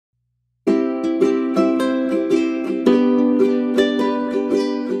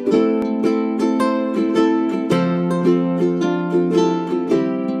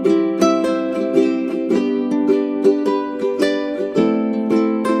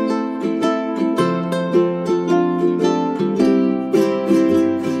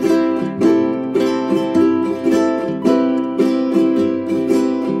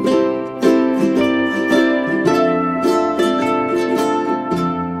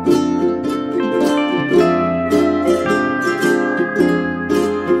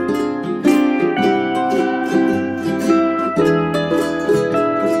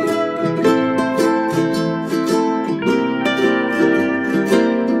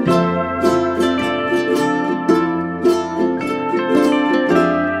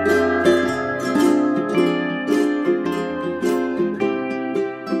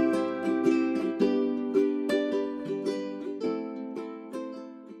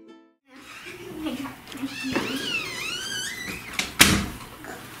Look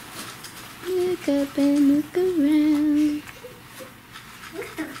up and look around.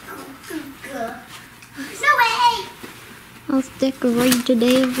 No way! I've decorated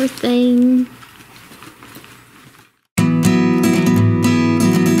everything.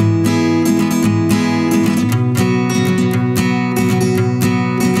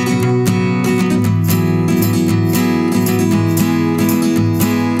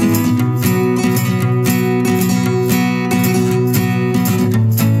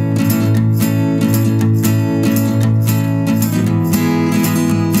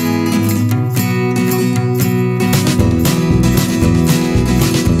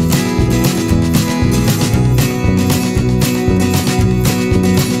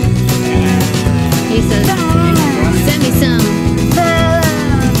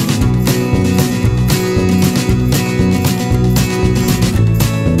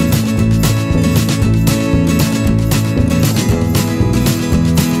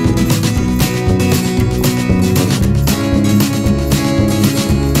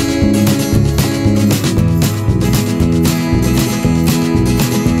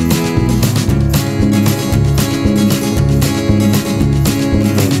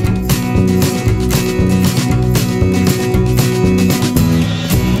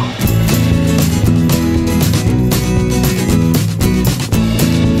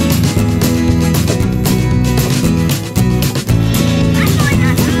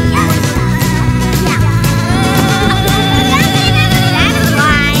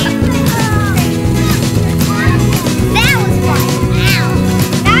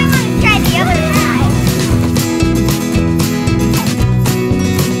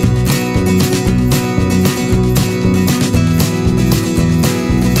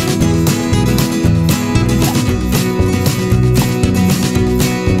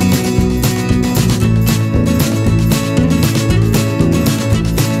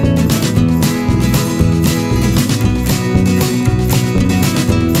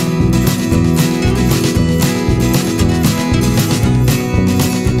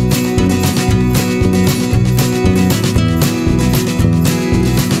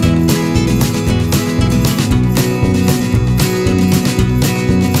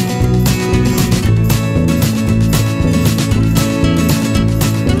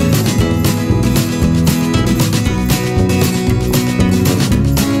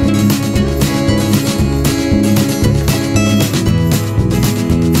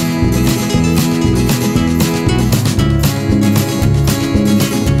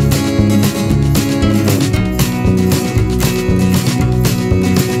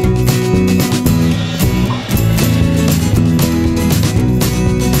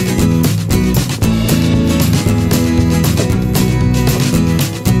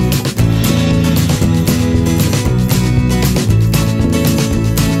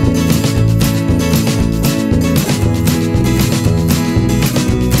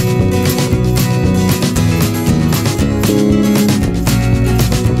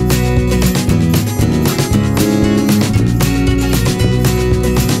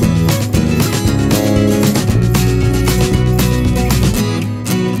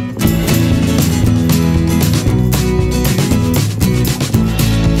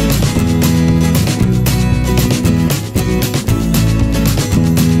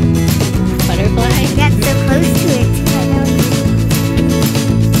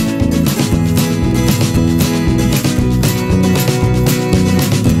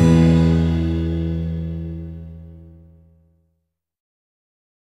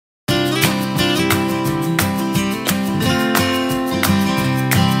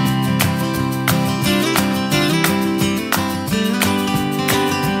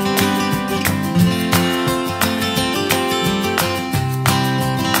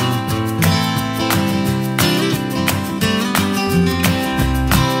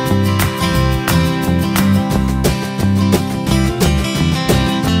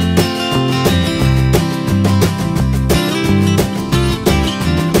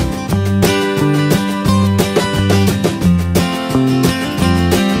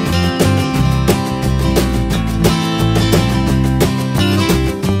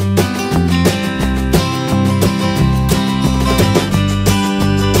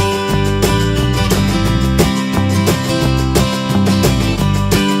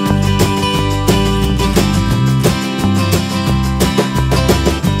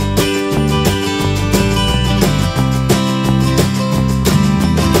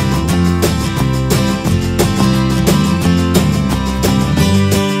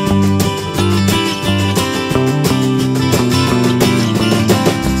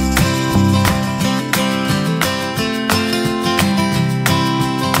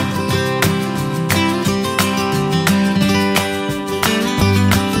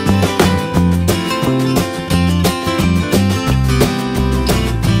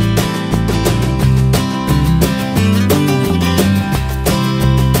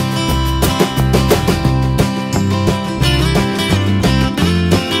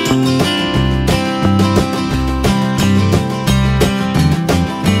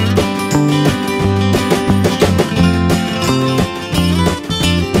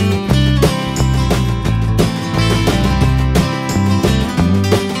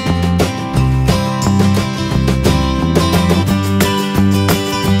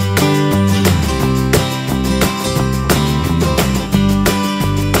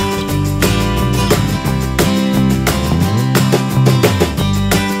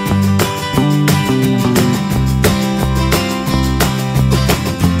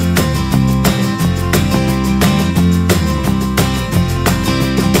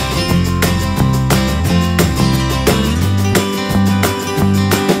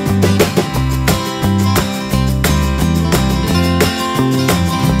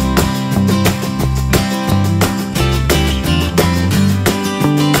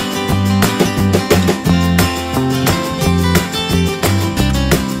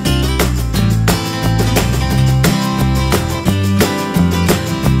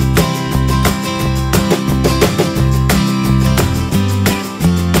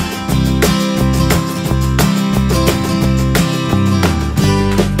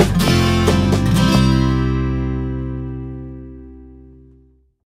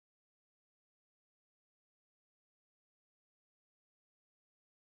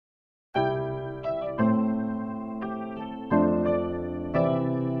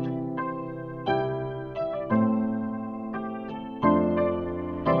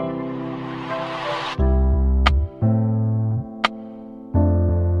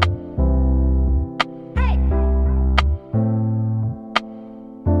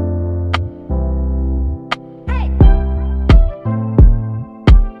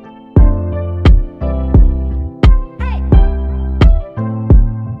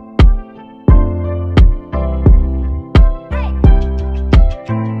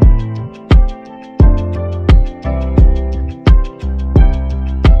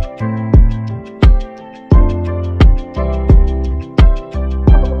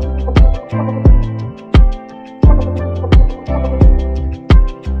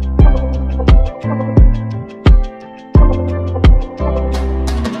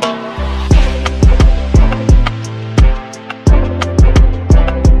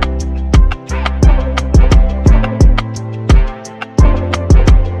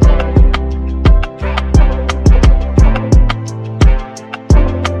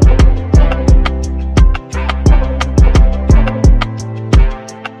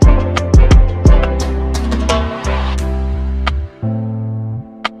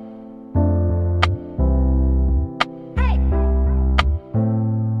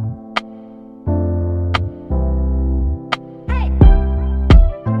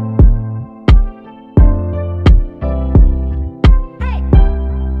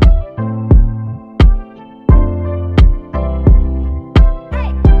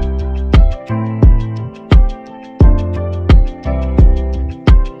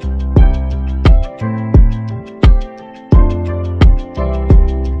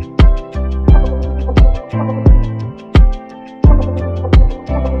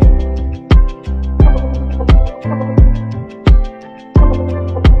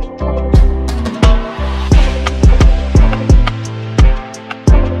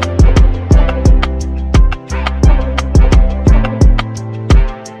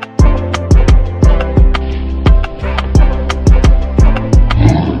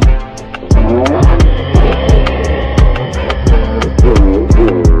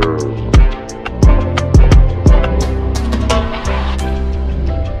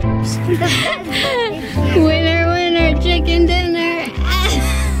 Winner, winner, chicken dinner.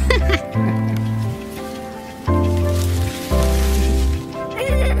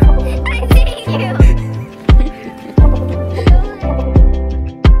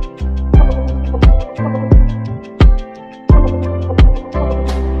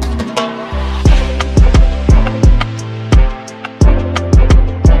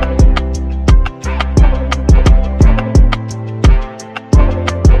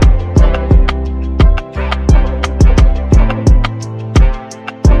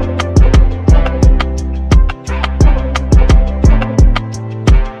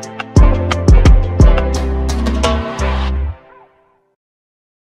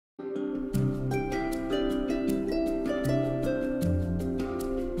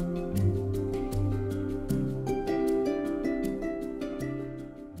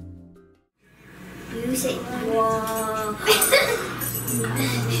 You say, whoa.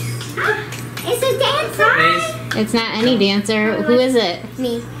 It's a dancer. It's not any dancer. Who is it?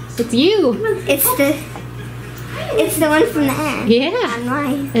 Me. It's you. It's the one from the air. Yeah. On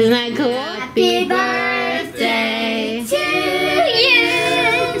mine. Isn't that cool? Happy birthday to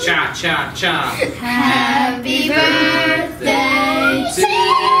you. Cha cha cha. Happy birthday to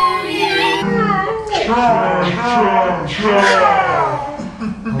you.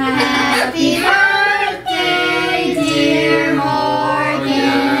 Happy birthday, dear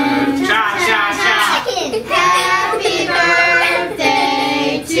Morgan. Cha cha cha. Happy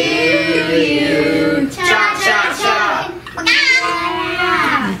birthday to you. Cha cha cha.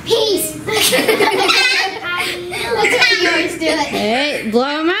 Peace. Let's have yours do it. Hey,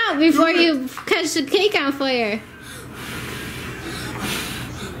 blow them out before you catch the cake on fire.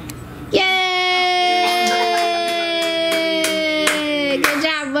 Yay! Good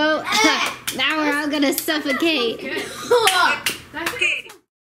job, Bo. Now we're all gonna suffocate.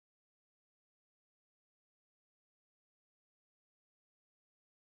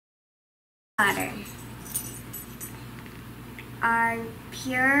 Water. Our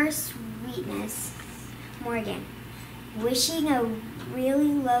pure sweetness, Morgan. Wishing a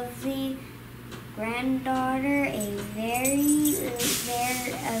really lovely granddaughter a very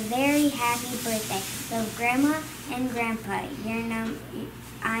happy birthday. Love, Grandma and Grandpa.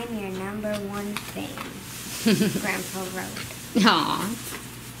 I'm your number one fan. Grandpa wrote. Aw.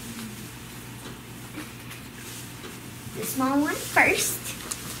 The small one first,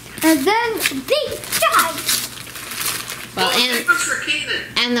 and then the big guy. Well, What's for Cainan?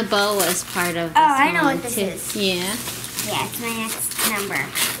 and the bow was part of this Oh, I know one, what this too. is. Yeah. Yeah, it's my next number.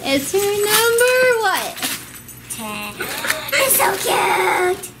 It's your number what? 10. It's so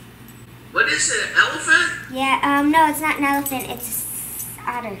cute. What is it? An elephant? Yeah, no, it's not an elephant. It's an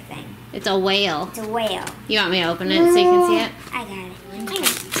otter thing. It's a whale. It's a whale. You want me to open it so you can see it? I got it.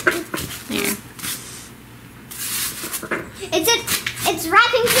 Here. It's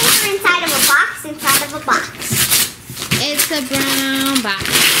wrapping paper inside of a box It's a brown box.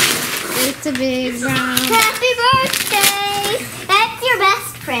 It's a big brown box. Happy birthday! That's your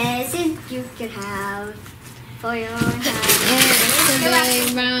best present you could have for your house. It's a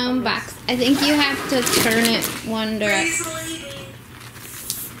big brown box. I think you have to turn it one direction.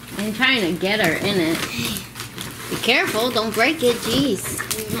 I'm trying to get her in it. Be careful, don't break it, jeez.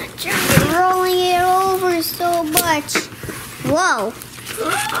 I'm not trying. Rolling it over so much. Whoa.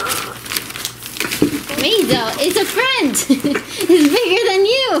 Maisel, it's a friend. It's bigger than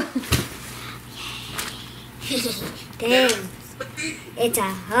you. Dang. It's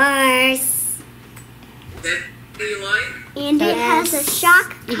a horse. That you like? And it has a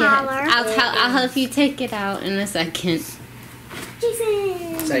shock collar. I'll help you take it out in a second.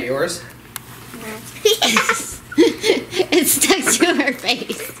 Jason. Is that yours? It's stuck to her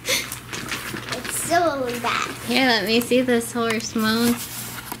face. It's so bad. Here, let me see this horse, Moan.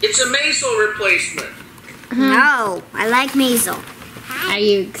 It's a Maisel replacement. No, I like Maisel. Are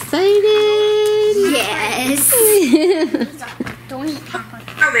you excited? Yes. Don't eat popcorn.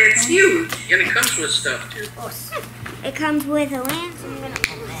 Oh, that's huge. And it comes with stuff, too. It comes with a lamp, so I'm going to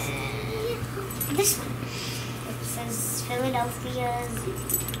open this one. It says Philadelphia's.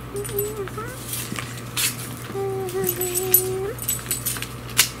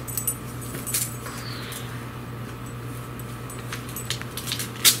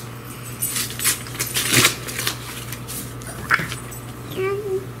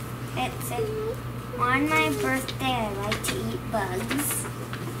 It said, on my birthday I like to eat bugs.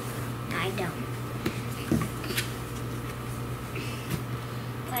 I don't.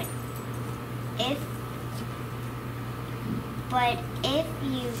 But if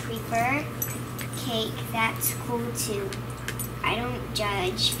you prefer cake, that's cool too. I don't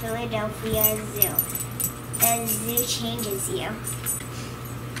Judge, Philadelphia Zoo. The zoo changes you.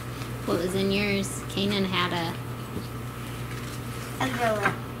 What was in yours? Cainan had A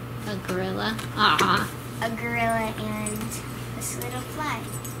gorilla. a gorilla. Aw, A gorilla and this little fly.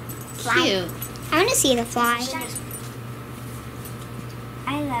 cute. I want to see the fly.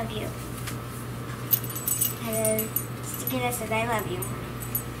 I love you. Hello. Stickita says I love you.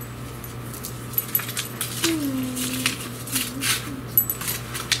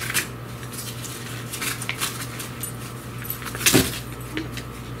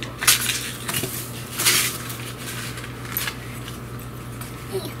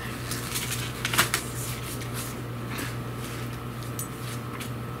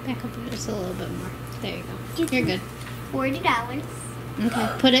 Back up just a little bit more. There you go. You're good. $40.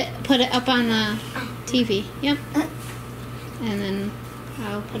 Okay, put it up on the TV. Yep. And then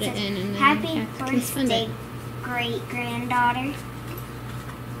I'll put it in, and then Happy you can spend birthday, it. great granddaughter.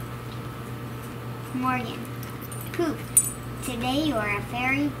 Morgan. Poop. Today you are a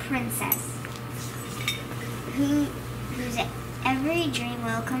fairy princess. Whose every dream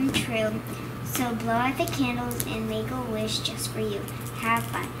will come true. So blow out the candles and make a wish just for you. Have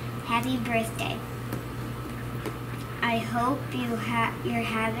fun. Happy birthday. I hope you're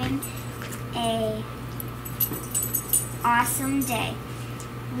having a awesome day.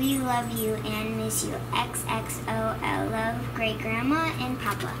 We love you and miss you. XXOL. Love, Great Grandma and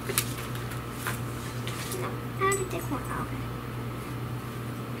Papa. No, how did this one? Okay.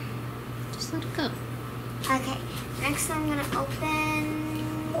 Just let it go. Okay, next I'm gonna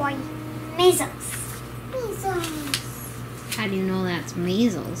open measles. Measles. How do you know that's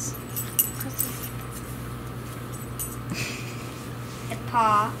measles? The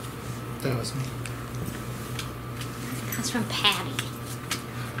paw. That was me. That's from Patty.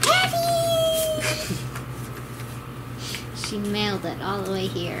 Patty! She mailed it all the way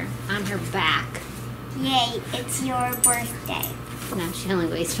here on her back. Yay, it's your birthday. No, she only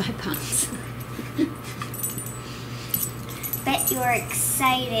weighs 5 pounds. Bet you're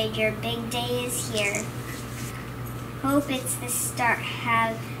excited. Your big day is here. Hope it's the start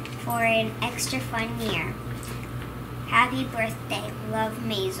for an extra fun year. Happy birthday. Love,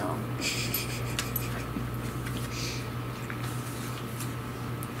 Maisel.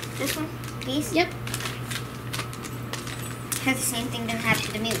 This one? These? Yep. Has the same thing that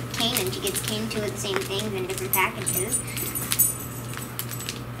happened to me with Cainan. She gets Cainan two of the same things in different packages.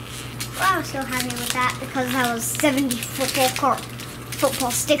 Well, I was so happy with that because that was 70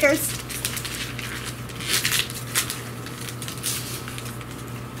 football stickers.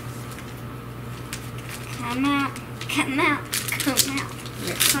 Come out, come out, come out.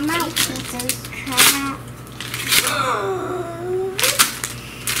 Come out, pizzas, come out.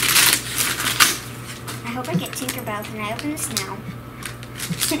 I hope I get Tinkerbell. Can I open this now?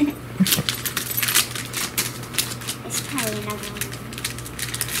 It's probably another one.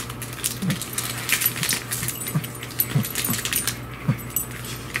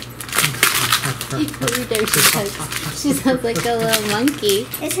 There she sounds like a little monkey.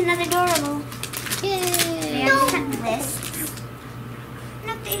 It's another adorable. Yay! They have different lists.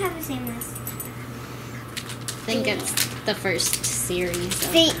 No, they have the same list. I think it's the first series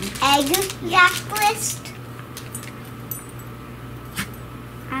of The them. egg yak list.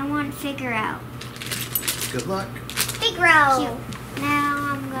 I want figure out. Good luck. Big row.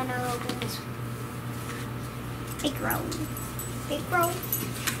 Now I'm gonna open this one. Big row. Big row.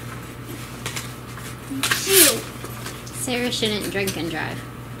 Two. Sarah shouldn't drink and drive.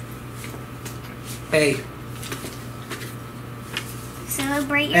 Hey.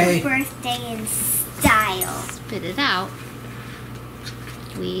 Celebrate your Hey. birthday in style. Spit it out.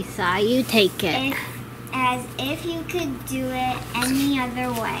 We saw you take it. As if you could do it any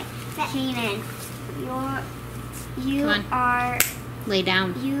other way. Cainan, you Come on. are, Lay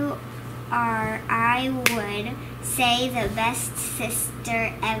down. I would say, the best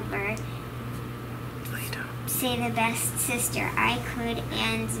sister ever. Lay down. Say the best sister I could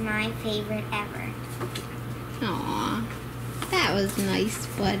and my favorite ever. Aw. That was nice,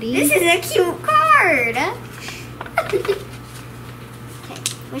 buddy. This is a cute card. Okay,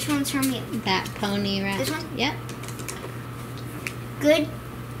 which one's from you? That pony rat. This one? Yep. Good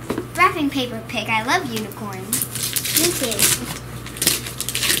wrapping paper pick. I love unicorns. Me too.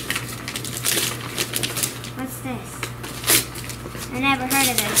 What's this? I never heard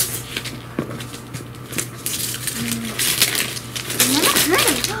of this. I never heard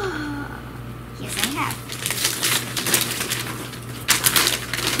of it. Yes, I have.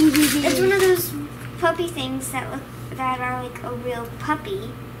 It's one of those puppy things that are like a real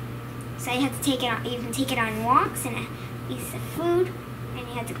puppy. So you have to take it on. You can take it on walks and piece of food, and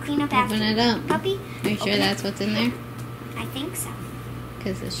you have to clean up after Open it up. puppy. Are you sure Open that's what's in there? it. I think so.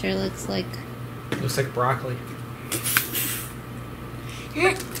 Because it sure looks like... Looks like broccoli.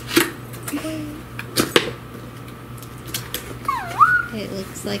 It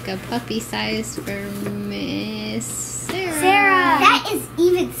looks like a puppy size for Miss Sarah. Sarah! That is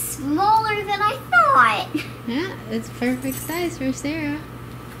even smaller than I thought. Yeah, it's perfect size for Sarah.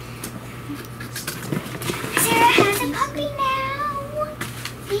 Sarah has a puppy now.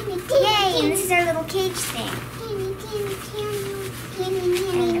 Yay, and this is our little cage thing.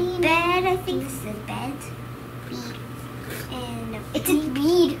 And a bed, I think this is a bed. And it's a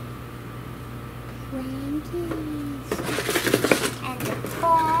bead. And a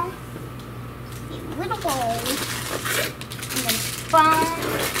ball. A little bowl. And a bone.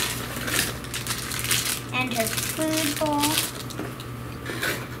 And her food bowl.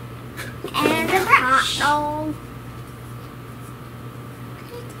 And a brush. Oh.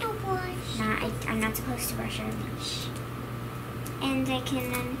 I'm not supposed to brush her. And I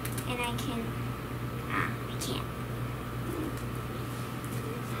can't. I can't.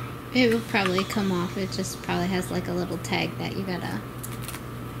 It will probably come off. It just probably has like a little tag that you gotta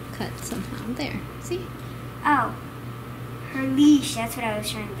cut somehow. There. See? Oh, her leash. That's what I was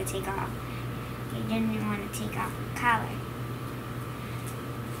trying to take off. I didn't want to take off her collar.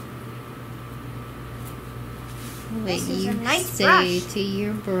 Wait, This is you a nice say brush. to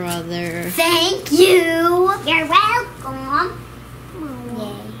your brother. Thank you. You're welcome.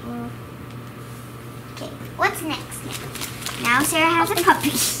 Yay. Okay, what's next now? Now Sarah has a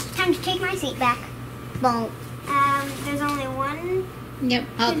puppy. Time to take my seat back. Boom. There's only one. Yep.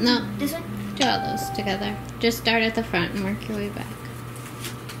 Oh, no. This one? Do all those together. Just start at the front and work your way back.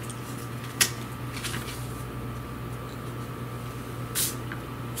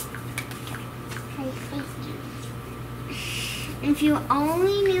 If you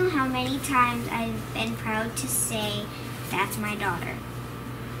only knew how many times I've been proud to say, that's my daughter.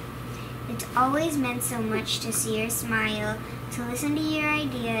 It's always meant so much to see her smile, to listen to your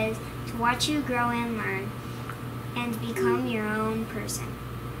ideas, to watch you grow and learn, and become your own person.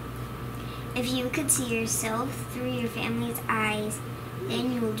 If you could see yourself through your family's eyes,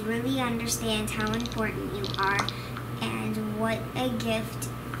 then you would really understand how important you are and what a gift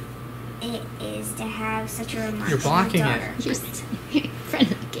it is to have such a remarkable You're blocking daughter. it. Just in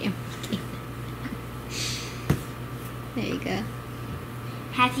front of the camera. There you go.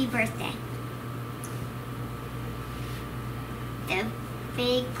 Happy birthday. The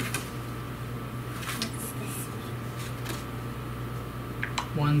big... What's this?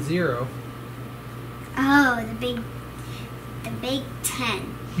 10. Oh, the big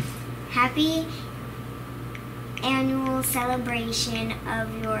 10. Happy annual celebration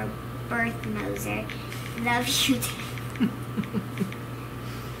of your birth, Moser. Love you.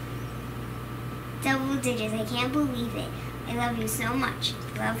 Double digits. I can't believe it. I love you so much.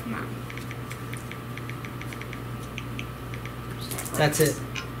 Love, Mom. That's it.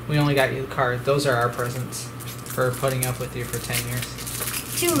 We only got you the card. Those are our presents for putting up with you for 10 years.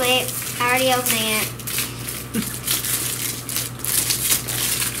 Too late. I already opened it.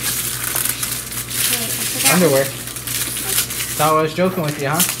 Wait, I forgot. Underwear. Thought I was joking with you,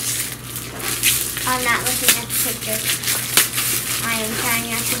 huh? I'm not looking at the picture. I am trying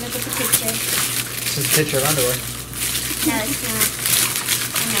not to look at the picture. This is a picture of underwear. No, it's not.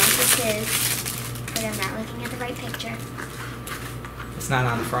 I know what this is, but I'm not looking at the right picture. It's not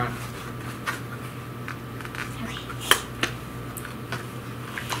on the front. Okay.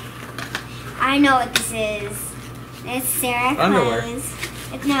 I know what this is. It's Sarah Underwear. Clothes.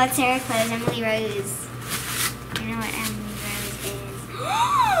 It's Sarah Clothes, Emily Rose. I know what Emily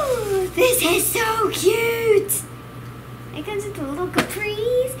Rose is. This is so cute! It comes with a little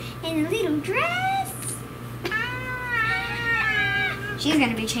capris and a little dress. She's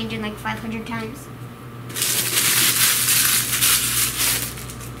gonna be changing like 500 times.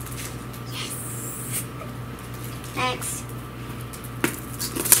 Yes. Next.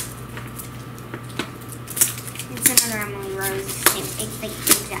 It's another Emily Rose,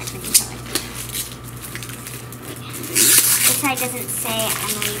 exact same color. This side doesn't say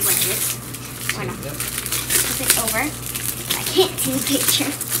Emily Rose. Or no. Yep. Flip it over. I can't see the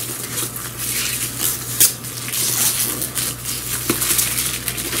picture.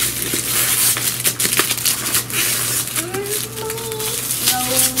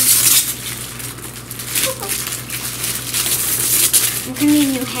 I'm gonna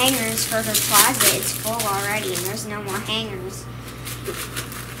need new hangers for her closet. It's full already and there's no more hangers.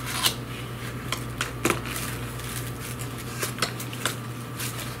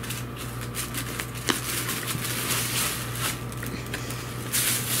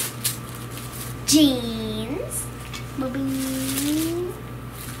 jeans.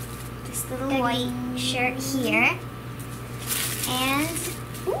 This little white shirt here. And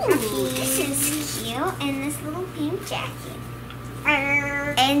this is cute. And this little pink jacket.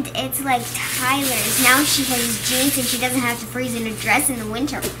 And it's like Tyler's. Now she has jeans and she doesn't have to freeze in a dress in the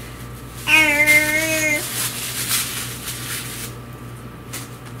winter.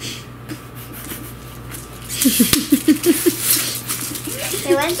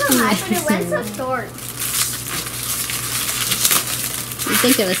 It went so high, but it went so short. You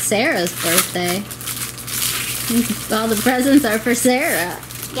think it was Sarah's birthday. All the presents are for Sarah.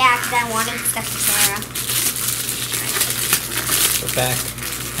 Yeah, because I wanted stuff for Sarah. The back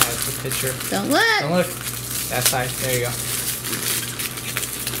has the picture. Don't look. Don't look. That side. There you go.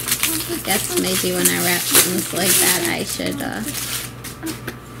 I guess maybe when I wrap things like that, I should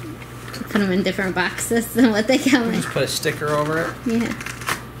put them in different boxes than what they come in. Just put a sticker over it. Yeah.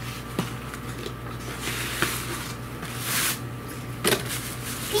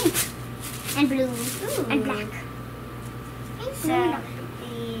 Pink and blue and black. So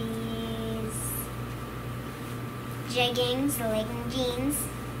these jeggings, the legging jeans,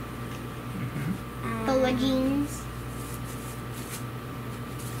 the leggings.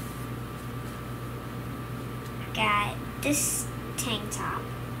 Got this tank top.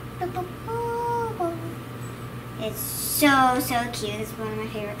 It's so cute. It's one of my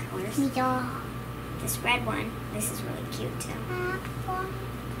favorite colors. This red one. This is really cute too.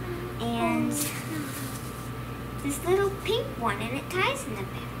 And this little pink one, and it ties in the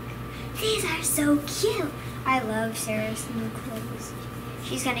back. These are so cute. I love Sarah's new clothes.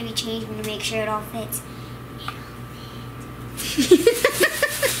 She's gonna be changing to make sure it all fits.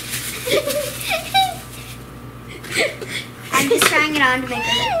 I'm just trying it on to make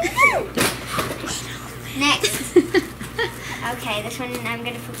it look. Next. Okay, this one I'm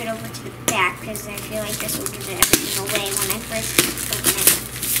going to flip it over to the back because I feel like this will give everything away when I first open it.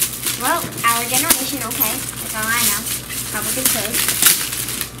 Well, our generation, okay. That's all I know. Probably could.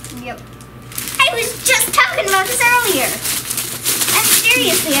 Yep. I was just talking about this earlier.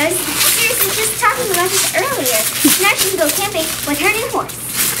 Seriously, I was seriously just talking about this earlier. Now she can go camping with her new horse.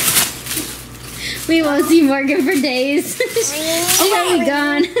 We won't see Morgan for days. She's gonna be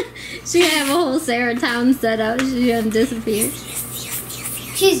gone. She's gonna have a whole Sarah town set up. She's gonna disappear.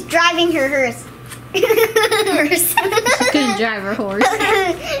 She's driving her hearse. She couldn't drive her horse.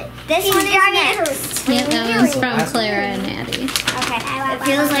 This one is next. Yep, that one's from Clara and Addie. Okay, it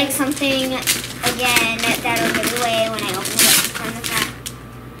feels like something, again, that'll give away when I open it from the front.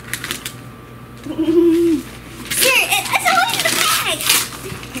 Here, it's all in the bag!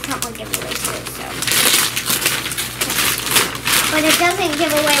 I can't want to give away too, so. But it doesn't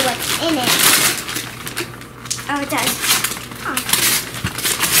give away what's in it. Oh, it does. Oh.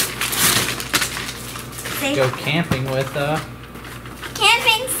 Go camping with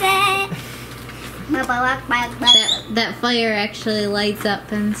Camping set! That fire actually lights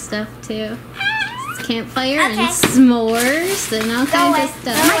up and stuff too. It's campfire Okay. and s'mores and all kinds of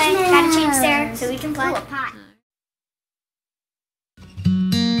stuff. Go away. Gotta change Sarah so we can play.